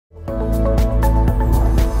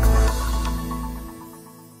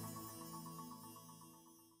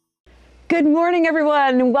Good morning,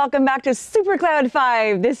 everyone. Welcome back to Supercloud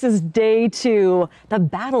 5. This is day 2, the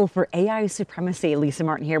battle for AI supremacy. Lisa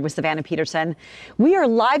Martin here with Savannah Peterson. We are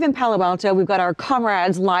live in Palo Alto. We've got our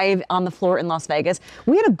comrades live on the floor in Las Vegas.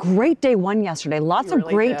 We had a great day 1 yesterday. Lots of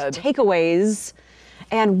great takeaways.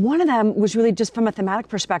 And one of them was really just from a thematic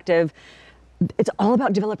perspective. It's all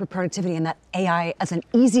about developer productivity and that AI as an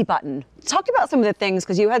easy button. Talk about some of the things,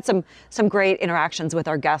 because you had some great interactions with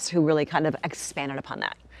our guests who really kind of expanded upon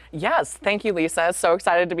that. Yes, thank you, Lisa. So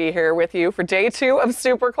excited to be here with you for day 2 of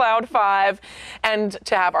Supercloud 5 and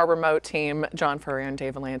to have our remote team, John Furrier and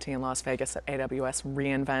Dave Valenti in Las Vegas at AWS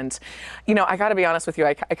reInvent. You know, I got to be honest with you,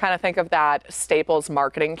 I kind of think of that Staples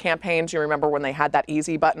marketing campaign. Do you remember when they had that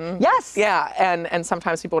easy button? Yes. Yeah, and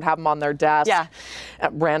sometimes people would have them on their desk. Yeah.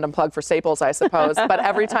 Random plug for Staples, I suppose. But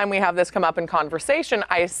every time we have this come up in conversation,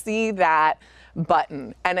 I see that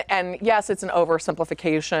button. And yes, it's an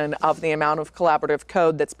oversimplification of the amount of collaborative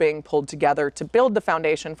code that's being pulled together to build the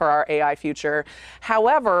foundation for our AI future.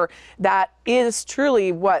 However, that is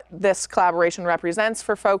truly what this collaboration represents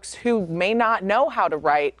for folks who may not know how to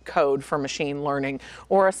write code for machine learning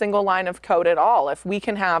or a single line of code at all. If we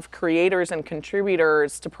can have creators and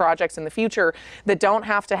contributors to projects in the future that don't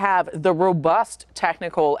have to have the robust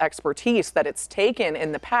technical expertise that it's taken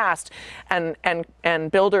in the past,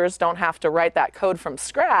 and builders don't have to write that code from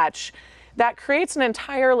scratch, that creates an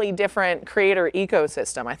entirely different creator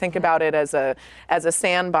ecosystem. I think about it as a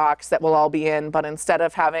sandbox that we'll all be in, but instead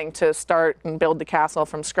of having to start and build the castle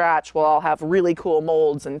from scratch, we'll all have really cool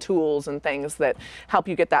molds and tools and things that help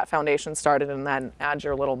you get that foundation started and then add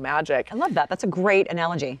your little magic. I love that. That's a great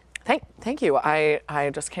analogy. Thank you.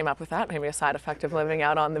 I just came up with that. Maybe a side effect of living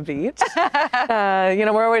out on the beach. You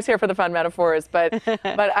know, we're always here for the fun metaphors, but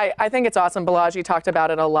I think it's awesome. Balaji talked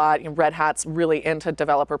about it a lot. You know, Red Hat's really into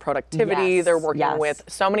developer productivity. Yes, They're working with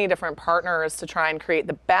so many different partners to try and create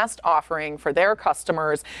the best offering for their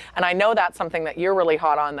customers. And I know that's something that you're really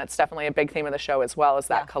hot on. That's definitely a big theme of the show as well, is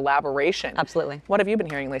that collaboration. Absolutely. What have you been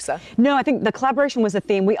hearing, Lisa? No, I think the collaboration was the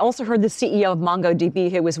theme. We also heard the CEO of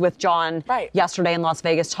MongoDB, who was with John yesterday in Las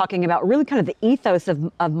Vegas, talking about really kind of the ethos of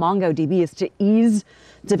MongoDB is to ease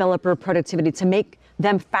developer productivity, to make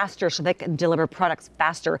them faster so they can deliver products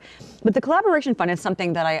faster. But the collaboration fund is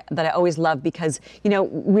something that I always love, because, you know,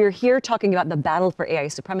 we're here talking about the battle for AI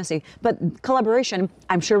supremacy, but collaboration,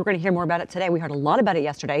 I'm sure we're going to hear more about it today. We heard a lot about it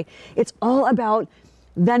yesterday. It's all about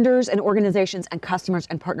vendors and organizations and customers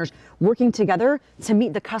and partners working together to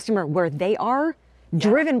meet the customer where they are,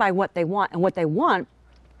 driven by what they want, and what they want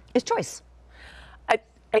is choice.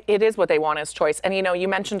 It is what they want is choice. And, you know, you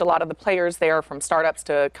mentioned a lot of the players there, from startups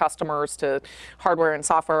to customers to hardware and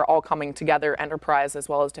software, all coming together, enterprise as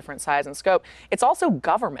well as different size and scope. It's also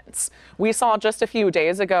governments. We saw just a few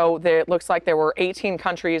days ago that it looks like there were 18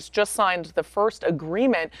 countries just signed the first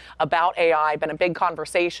agreement about AI, been a big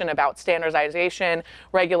conversation about standardization,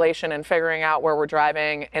 regulation, and figuring out where we're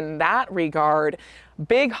driving in that regard.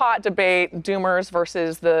 Big hot debate, doomers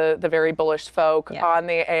versus the very bullish folk on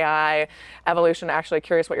the AI evolution. Actually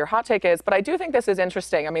curious what your hot take is, but I do think this is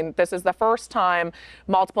interesting. I mean, this is the first time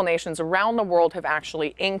multiple nations around the world have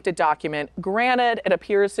actually inked a document. Granted, it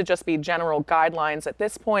appears to just be general guidelines at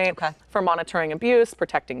this point for monitoring abuse,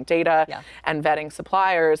 protecting data, and vetting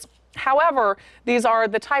suppliers. However, these are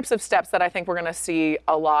the types of steps that I think we're going to see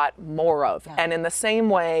a lot more of. And in the same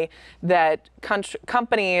way that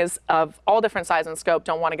companies of all different size and scope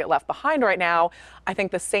don't want to get left behind right now, I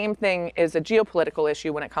think the same thing is a geopolitical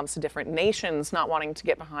issue when it comes to different nations not wanting to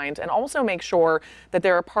get behind, and also make sure that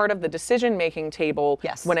they're a part of the decision-making table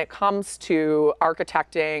when it comes to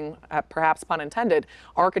architecting, perhaps pun intended,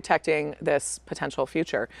 architecting this potential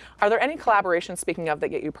future. Are there any collaborations, speaking of, that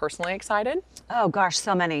get you personally excited? Oh gosh,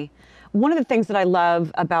 so many. One of the things that I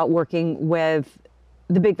love about working with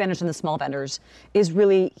the big vendors and the small vendors is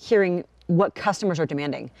really hearing what customers are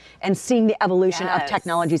demanding and seeing the evolution of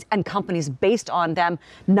technologies and companies based on them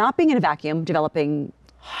not being in a vacuum, developing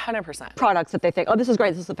 100% products that they think, oh, this is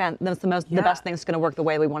great, this is the best thing that's going to work the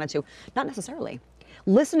way we want it to. Not necessarily.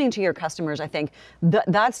 Listening to your customers, I think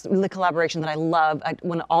that's the collaboration that I love.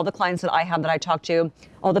 When all the clients that I have that I talk to,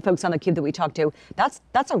 all the folks on theCUBE that we talk to, that's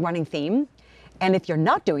a running theme. And if you're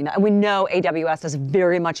not doing that, and we know AWS is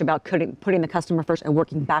very much about putting the customer first and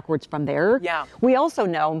working backwards from there. We also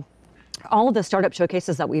know all of the startup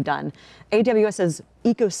showcases that we've done, AWS's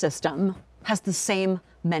ecosystem has the same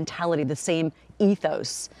mentality, the same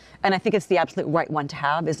ethos. And I think it's the absolute right one to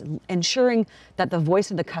have, is ensuring that the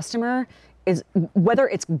voice of the customer is, whether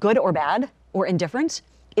it's good or bad or indifferent,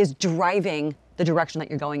 is driving the direction that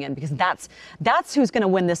you're going in, because that's who's going to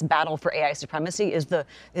win this battle for AI supremacy, is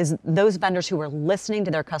those vendors who are listening to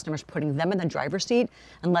their customers, putting them in the driver's seat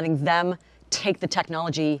and letting them take the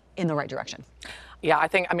technology in the right direction. Yeah,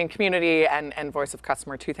 I mean, community and voice of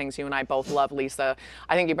customer, two things you and I both love, Lisa.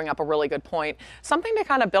 I think you bring up a really good point. Something to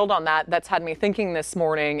kind of build on that's had me thinking this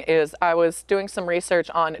morning is I was doing some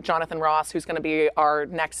research on Jonathan Ross, who's going to be our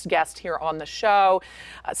next guest here on the show,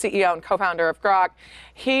 CEO and co-founder of Groq.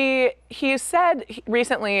 He said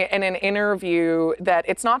recently in an interview that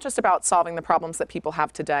it's not just about solving the problems that people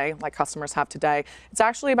have today, like customers have today. It's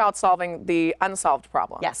actually about solving the unsolved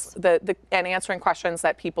problems. Yes. And answering questions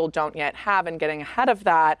that people don't yet have and getting ahead of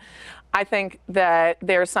that. I think that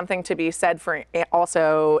there's something to be said for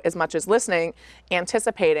also, as much as listening,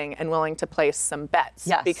 anticipating and willing to place some bets.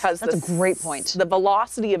 Yes, because that's a great point. The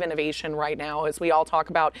velocity of innovation right now, as we all talk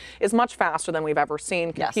about, is much faster than we've ever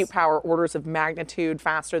seen. Compute power orders of magnitude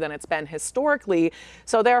faster than it's been historically.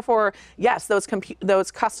 So therefore, yes,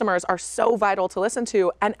 those customers are so vital to listen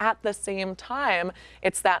to. And at the same time,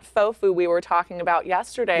 it's that FOFU we were talking about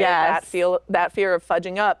yesterday, that fear of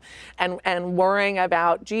fudging up and worrying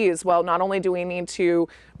about, geez, well, not only do we need to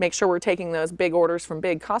make sure we're taking those big orders from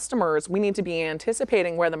big customers, we need to be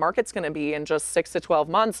anticipating where the market's going to be in just 6 to 12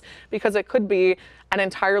 months, because it could be an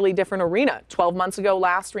entirely different arena. 12 months ago,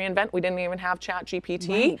 last reInvent, we didn't even have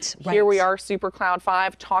ChatGPT. Right. Here we are, Supercloud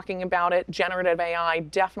 5, talking about it. Generative AI,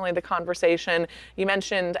 definitely the conversation. You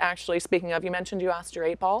mentioned, actually, speaking of, you asked your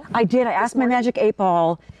 8-ball. I did. I asked my Magic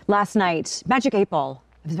 8-ball last night. Magic 8-ball.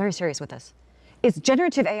 I was very serious with this. Is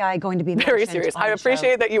generative AI going to be very serious? I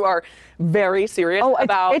appreciate that you are very serious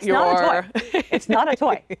about it's not a toy. It's not a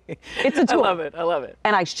toy. It's a tool. I love it. I love it.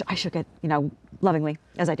 And I shook it, lovingly,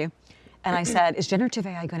 as I do. And I said, is generative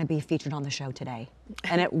AI going to be featured on the show today?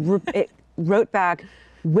 And it wrote back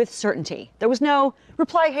with certainty. There was no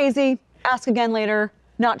reply hazy, ask again later,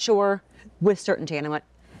 not sure, with certainty. And I went,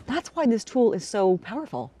 that's why this tool is so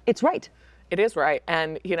powerful. It's right. It is right,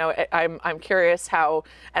 and I'm curious how,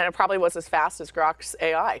 and it probably was as fast as Groq's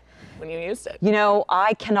AI when you used it.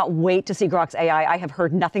 I cannot wait to see Groq's AI. I have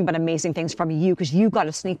heard nothing but amazing things from you, because you got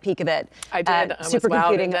a sneak peek of it. I did. At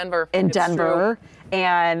Supercomputing in Denver. In it's Denver. True.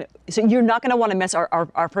 And so you're not going to want to miss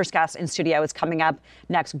our first guest in studio. Is coming up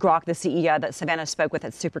next. Groq, the CEO that Savannah spoke with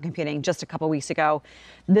at Supercomputing just a couple weeks ago.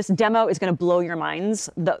 This demo is going to blow your minds.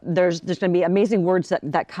 There's going to be amazing words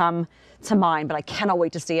that come to mind, but I cannot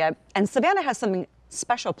wait to see it. And Savannah has something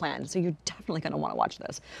special planned, so you're definitely going to want to watch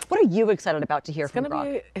this. What are you excited about to hear from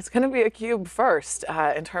Groq? It's going to be a CUBE first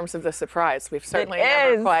in terms of the surprise. We've certainly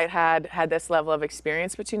never quite had this level of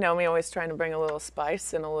experience, but you know me, always trying to bring a little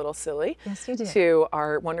spice and a little silly to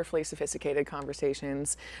our wonderfully sophisticated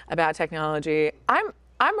conversations about technology.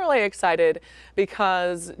 I'm really excited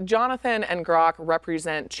because Jonathan and Groq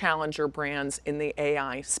represent challenger brands in the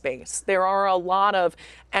AI space. There are a lot of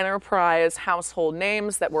enterprise household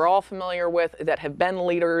names that we're all familiar with that have been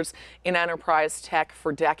leaders in enterprise tech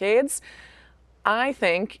for decades. I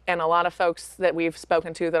think, and a lot of folks that we've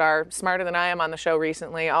spoken to that are smarter than I am on the show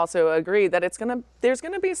recently also agree that there's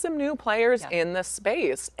gonna be some new players in the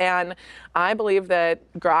space. And I believe that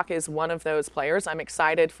Groq is one of those players. I'm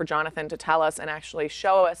excited for Jonathan to tell us and actually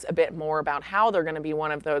show us a bit more about how they're gonna be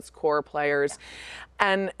one of those core players.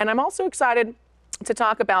 And I'm also excited to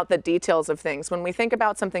talk about the details of things. When we think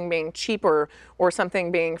about something being cheaper or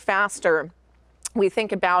something being faster, we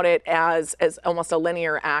think about it as almost a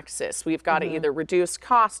linear axis. We've got to either reduce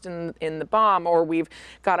cost in the BOM, or we've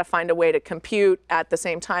got to find a way to compute at the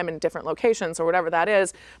same time in different locations, or whatever that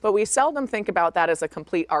is. But we seldom think about that as a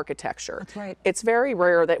complete architecture. That's right. It's very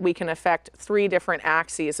rare that we can affect 3 different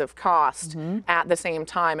axes of cost at the same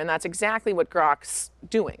time, and that's exactly what Groq's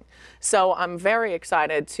doing. So I'm very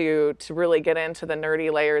excited to really get into the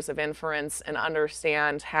nerdy layers of inference and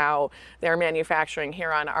understand how their manufacturing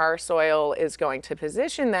here on our soil is going to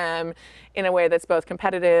position them in a way that's both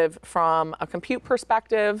competitive from a compute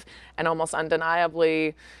perspective and almost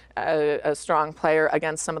undeniably a strong player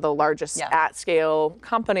against some of the largest at-scale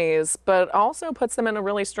companies, but also puts them in a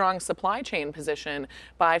really strong supply chain position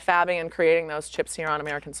by fabbing and creating those chips here on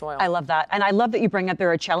American soil. I love that. And I love that you bring up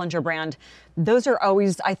they're a challenger brand. Those are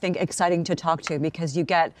always, I think, exciting to talk to, because you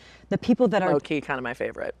get the people that are low-key kind of my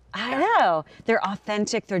favorite. I know. They're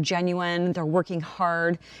authentic, they're genuine, they're working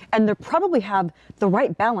hard, and they probably have the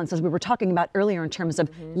right balance, as we were talking about earlier, in terms of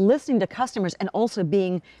listening to customers and also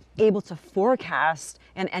being able to forecast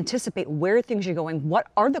and anticipate where things are going. What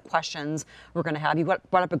are the questions we're going to have? You brought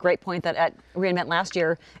up a great point that at reInvent last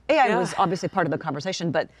year, AI was obviously part of the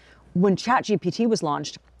conversation, but when ChatGPT was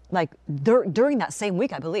launched, like during that same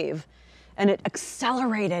week, I believe, and it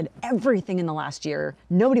accelerated everything in the last year.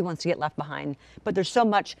 Nobody wants to get left behind, but there's so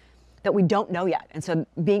much that we don't know yet. And so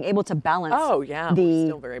being able to balance we're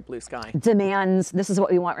still very blue sky. Demands, this is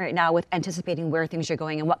what we want right now, with anticipating where things are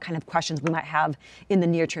going and what kind of questions we might have in the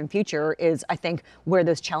near-term future is, I think, where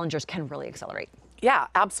those challengers can really accelerate. Yeah,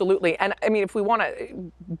 absolutely. And I mean, if we want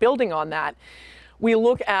to, building on that, we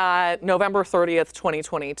look at November 30th,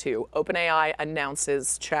 2022. OpenAI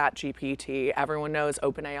announces ChatGPT. Everyone knows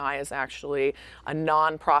OpenAI is actually a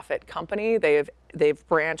nonprofit company. They've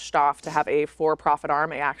branched off to have a for-profit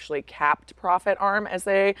arm, a actually capped profit arm, as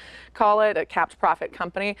they call it, a capped profit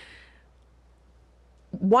company.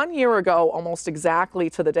 1 year ago, almost exactly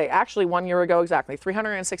to the day, actually 1 year ago exactly,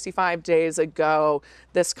 365 days ago,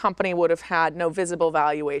 this company would have had no visible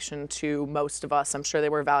valuation to most of us. I'm sure they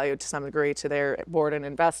were valued to some degree to their board and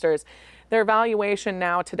investors. Their valuation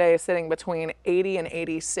now today is sitting between $80 and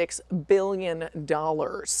 $86 billion.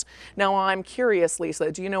 Now, I'm curious,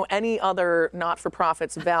 Lisa, do you know any other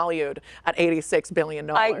not-for-profits valued at $86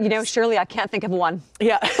 billion? Shirley, I can't think of one.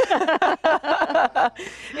 Yeah.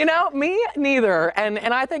 Me neither. And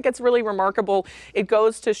I think it's really remarkable. It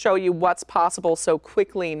goes to show you what's possible so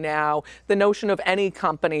quickly now. The notion of any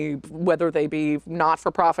company, whether they be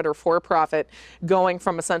not-for-profit or for-profit, going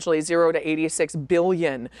from essentially 0 to 86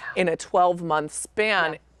 billion in a 12-month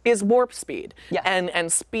span is warp speed. Yes.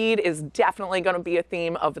 And speed is definitely going to be a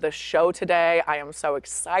theme of the show today. I am so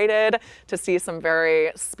excited to see some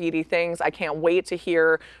very speedy things. I can't wait to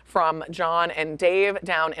hear from John and Dave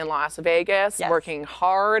down in Las Vegas, working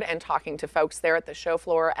hard and talking to folks there at the show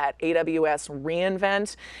floor at AWS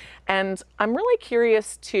reInvent. And I'm really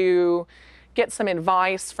curious to get some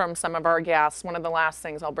advice from some of our guests. One of the last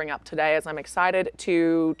things I'll bring up today is I'm excited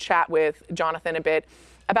to chat with Jonathan a bit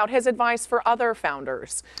about his advice for other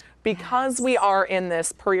founders. Because we are in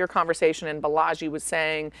this, per your conversation, and Balaji was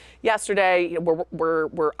saying yesterday, we're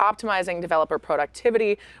optimizing developer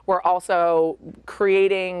productivity. We're also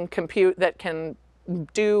creating compute that can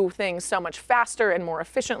do things so much faster and more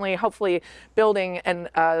efficiently, hopefully building an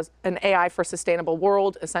AI for sustainable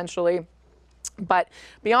world, essentially. But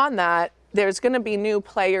beyond that, there's going to be new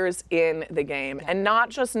players in the game, and not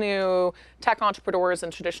just new tech entrepreneurs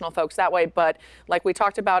and traditional folks that way, but like we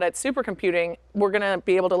talked about at supercomputing, we're going to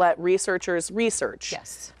be able to let researchers research.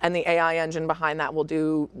 Yes. And the AI engine behind that will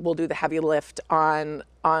do the heavy lift on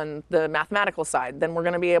the mathematical side. Then we're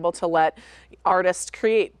going to be able to let artists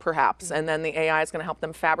create, perhaps, and then the AI is going to help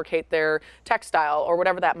them fabricate their textile or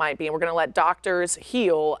whatever that might be. And we're going to let doctors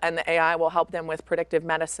heal, and the AI will help them with predictive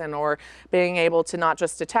medicine or being able to not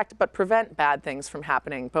just detect but prevent bad things from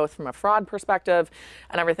happening, both from a fraud perspective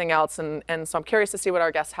and everything else. And so I'm curious to see what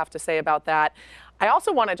our guests have to say about that. I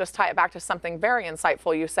also want to just tie it back to something very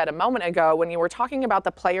insightful you said a moment ago when you were talking about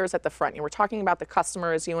the players at the front. You were talking about the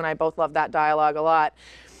customers. You and I both love that dialogue a lot.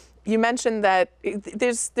 You mentioned that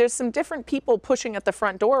there's some different people pushing at the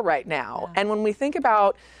front door right now. Yeah. And when we think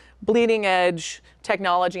about bleeding edge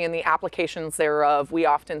technology and the applications thereof, we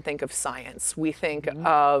often think of science. We think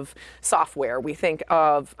of software. We think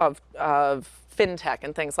of fintech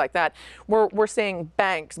and things like that. We're seeing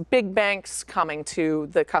banks, big banks coming to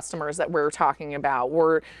the customers that we're talking about.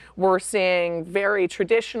 We're seeing very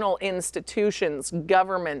traditional institutions,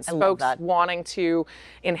 governments, folks wanting to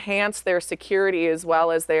enhance their security as well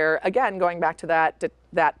as their, again, going back to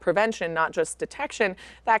that prevention, not just detection,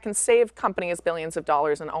 that can save companies billions of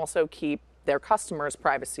dollars and also keep their customers'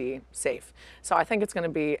 privacy safe. So I think it's going to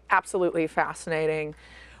be absolutely fascinating.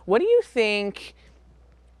 What do you think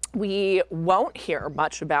we won't hear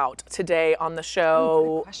much about today on the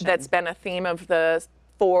show that's been a theme of the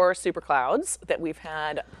 4 superclouds that we've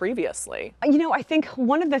had previously? I think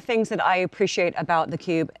one of the things that I appreciate about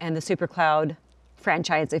theCUBE and the Supercloud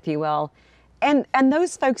franchise, if you will, and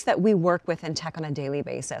those folks that we work with in tech on a daily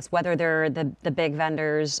basis, whether they're the big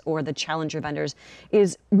vendors or the challenger vendors,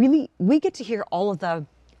 is really, we get to hear all of the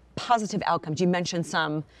positive outcomes. You mentioned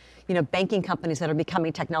some banking companies that are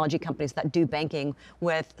becoming technology companies that do banking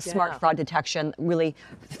with smart fraud detection, really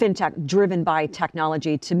fintech driven by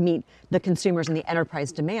technology to meet the consumers and the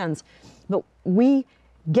enterprise demands. But we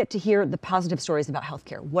get to hear the positive stories about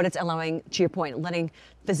healthcare, what it's allowing, to your point, letting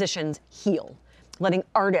physicians heal, letting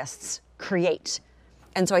artists create.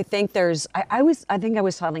 And so I think I think I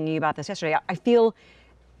was telling you about this yesterday. I feel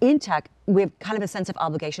in tech, we have kind of a sense of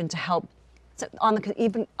obligation to help,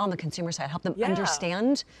 even on the consumer side, help them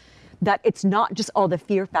understand that it's not just all the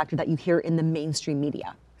fear factor that you hear in the mainstream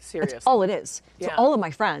media. Seriously. That's all it is. So all of my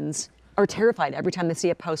friends are terrified every time they see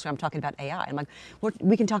a post where I'm talking about AI. I'm like,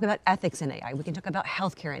 we can talk about ethics in AI. We can talk about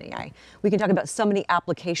healthcare in AI. We can talk about so many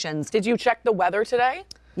applications. Did you check the weather today?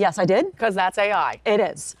 Yes, I did. Because that's AI. It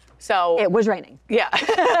is. So it was raining. Yeah.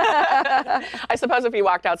 I suppose if you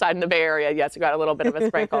walked outside in the Bay Area, yes, you got a little bit of a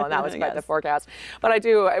sprinkle, and that was quite the forecast. But I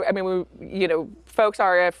mean, folks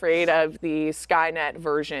are afraid of the Skynet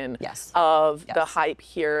version of the hype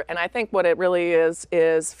here. And I think what it really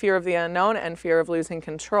is fear of the unknown and fear of losing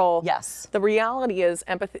control. Yes. The reality is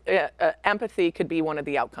empathy could be one of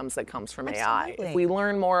the outcomes that comes from AI. If we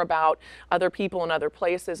learn more about other people and other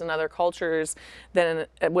places and other cultures, then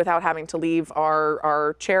without having to leave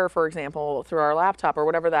our chair, for example, through our laptop or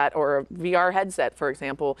whatever or a VR headset, for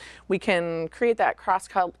example, we can create that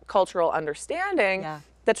cross-cultural understanding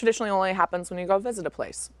that traditionally only happens when you go visit a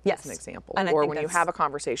place, as an example, or when you have a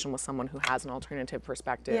conversation with someone who has an alternative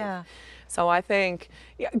perspective. Yeah. So I think,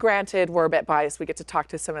 granted, we're a bit biased. We get to talk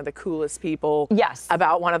to some of the coolest people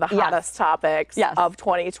about one of the hottest topics of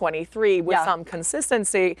 2023 with some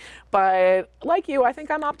consistency. But like you, I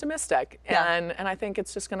think I'm optimistic. And I think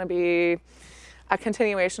it's just going to be a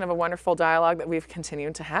continuation of a wonderful dialogue that we've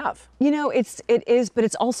continued to have. You know, it is, but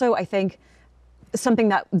it's also, I think,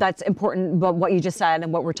 something that's important about what you just said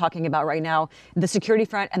and what we're talking about right now, the security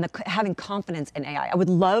front and having confidence in AI. I would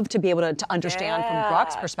love to be able to understand from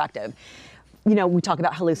Groq's perspective. You know, we talk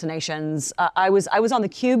about hallucinations. I was on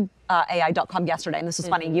TheCUBE AI.com yesterday, and this is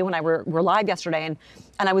funny. You and I were live yesterday, and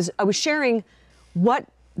I was sharing what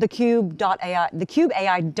TheCUBE.ai.com's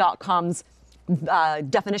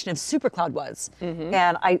definition of Supercloud was.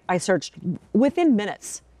 And I searched within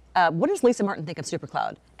minutes, what does Lisa Martin think of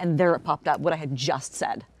Supercloud? And there it popped up, what I had just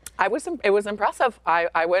said. It was impressive.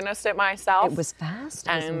 I witnessed it myself. It was fast,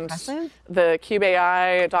 it was impressive.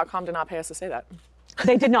 TheCUBEAI.com did not pay us to say that.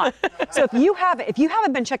 They did not. So if you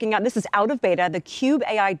haven't been checking out, this is out of beta,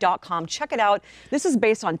 TheCUBEAI.com. Check it out. This is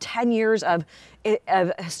based on 10 years of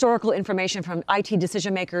historical information from IT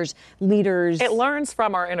decision makers, leaders. It learns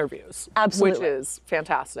from our interviews, absolutely, which is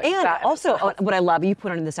fantastic. And also, what I love, you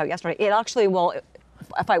put this out yesterday. It actually will.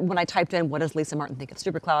 When I typed in, what does Lisa Martin think of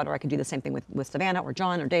Supercloud, or I could do the same thing with Savannah or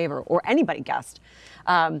John or Dave or anybody guest,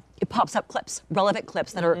 it pops up clips, relevant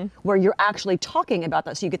clips that are where you're actually talking about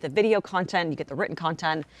that. So you get the video content, you get the written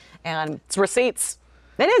content, and it's receipts.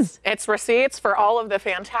 It is. It's receipts for all of the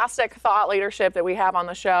fantastic thought leadership that we have on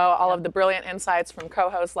the show, all of the brilliant insights from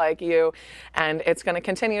co-hosts like you, and it's going to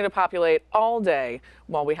continue to populate all day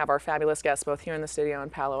while we have our fabulous guests both here in the studio in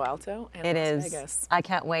Palo Alto and Las Vegas. I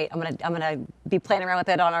can't wait. I'm gonna be playing around with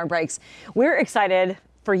it on our breaks. We're excited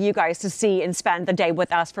for you guys to see and spend the day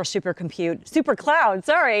with us for Supercloud,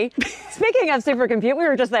 sorry. Speaking of supercompute, we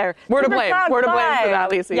were just there. We're to blame for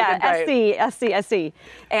that, Lisa. Yeah, SC.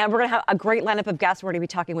 And we're gonna have a great lineup of guests. We're gonna be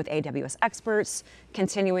talking with AWS experts,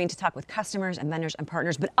 continuing to talk with customers and vendors and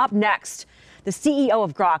partners. But up next, the CEO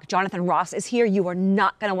of Groq, Jonathan Ross, is here. You are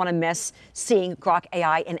not gonna wanna miss seeing Groq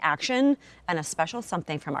AI in action and a special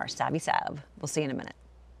something from our Savvy Sav. We'll see you in a minute.